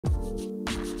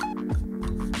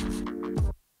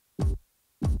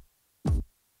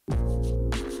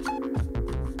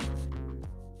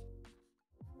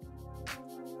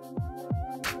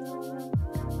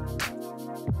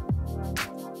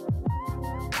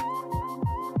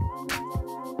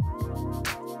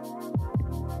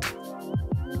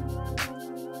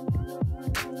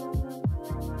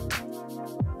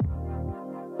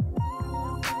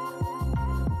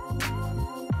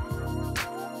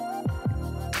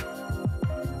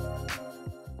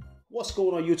What's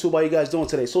going on YouTube? How you guys doing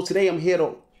today? So today I'm here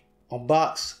to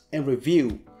unbox and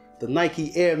review the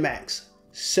Nike Air Max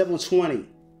 720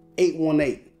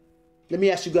 818. Let me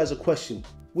ask you guys a question.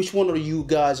 Which one of you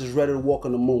guys is ready to walk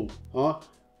on the moon? Huh?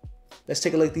 Let's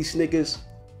take a look at these sneakers.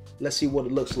 Let's see what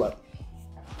it looks like.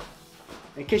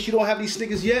 In case you don't have these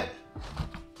sneakers yet,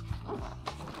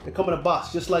 they come in a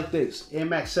box just like this. Air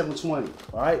Max 720.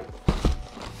 Alright?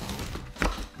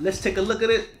 Let's take a look at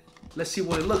it. Let's see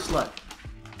what it looks like.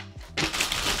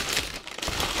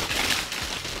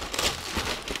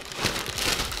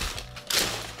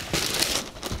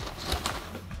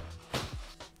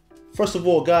 First of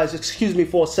all, guys, excuse me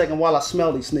for a second while I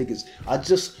smell these sneakers. I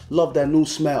just love that new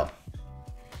smell.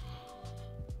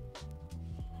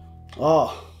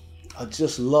 Oh, I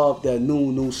just love that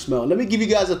new smell. Let me give you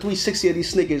guys a 360 of these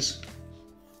sneakers.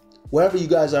 Wherever you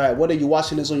guys are at, whether you're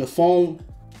watching this on your phone,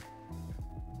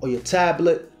 or your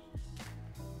tablet,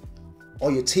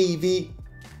 or your TV,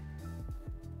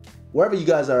 wherever you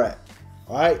guys are at.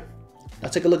 All right. Now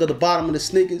take a look at the bottom of the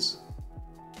sneakers,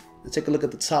 and take a look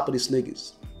at the top of the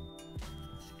sneakers.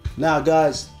 Now,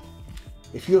 guys,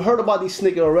 if you heard about these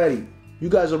sneakers already, you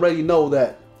guys already know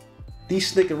that these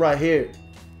sneakers right here,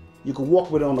 you can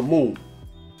walk with it on the moon.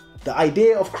 The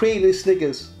idea of creating these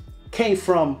sneakers came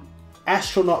from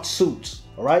astronaut suits.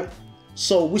 All right.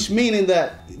 So, which meaning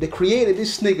that they created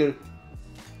this sneaker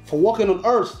for walking on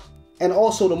Earth and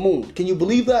also the moon. Can you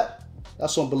believe that?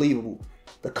 That's unbelievable.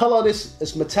 The color of this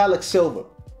is metallic silver.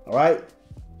 All right.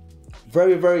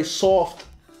 Very, very soft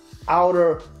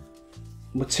outer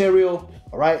material.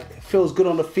 All right. It feels good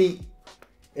on the feet.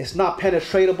 It's not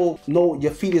penetratable. No,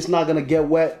 your feet is not going to get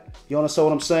wet. You understand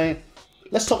what I'm saying?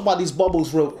 Let's talk about these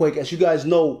bubbles real quick. As you guys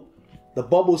know, the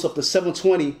bubbles of the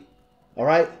 720, all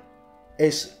right,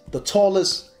 is the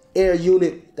tallest air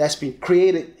unit that's been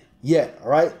created yet, all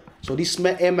right? So these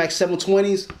Air Max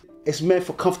 720s, it's meant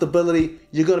for comfortability.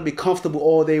 You're gonna be comfortable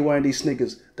all day wearing these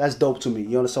sneakers. That's dope to me,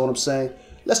 you understand what I'm saying?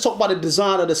 Let's talk about the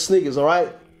design of the sneakers, all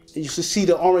right? You should see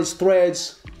the orange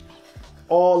threads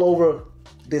all over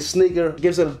this sneaker. It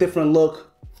gives it a different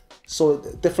look. So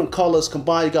different colors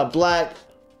combined. You got black,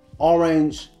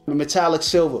 orange, and metallic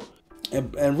silver.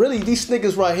 And really, these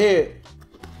sneakers right here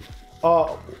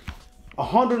are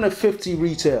 $150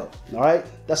 retail, all right?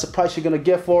 That's the price you're gonna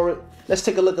get for it. Let's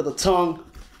take a look at the tongue.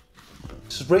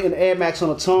 It's written Air Max on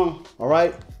the tongue, all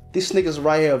right? These sneakers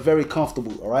right here are very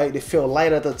comfortable, all right? They feel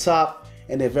light at the top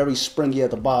and they're very springy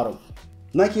at the bottom.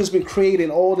 Nike has been creating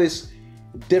all this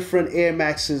different Air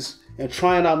Maxes and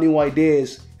trying out new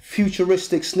ideas,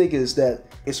 futuristic sneakers that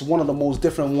it's one of the most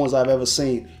different ones I've ever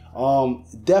seen.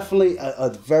 Definitely a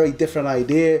very different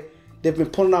idea. They've been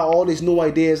putting out all these new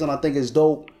ideas and I think it's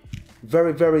dope.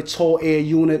 Very, very tall air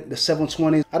unit, the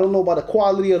 720s. I don't know about the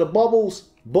quality of the bubbles,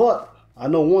 but I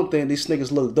know one thing, these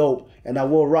sneakers look dope, and I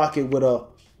will rock it with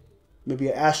maybe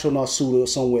an astronaut suit or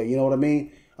somewhere, you know what I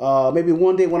mean? Maybe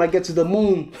one day when I get to the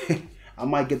moon, I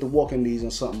might get to walk in these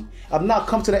or something. I've now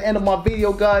come to the end of my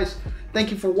video, guys. Thank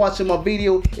you for watching my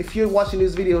video. If you're watching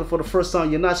this video for the first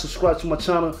time, you're not subscribed to my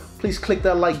channel, please click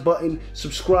that like button,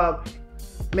 subscribe,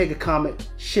 make a comment,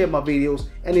 share my videos,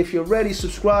 and if you're ready,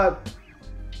 subscribe,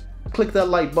 click that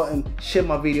like button, share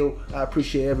my video. I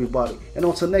appreciate everybody. And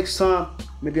until next time,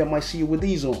 maybe I might see you with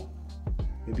these on.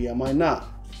 Maybe I might not.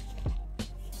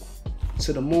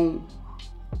 To the moon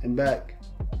and back.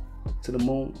 To the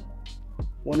moon.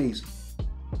 One easy.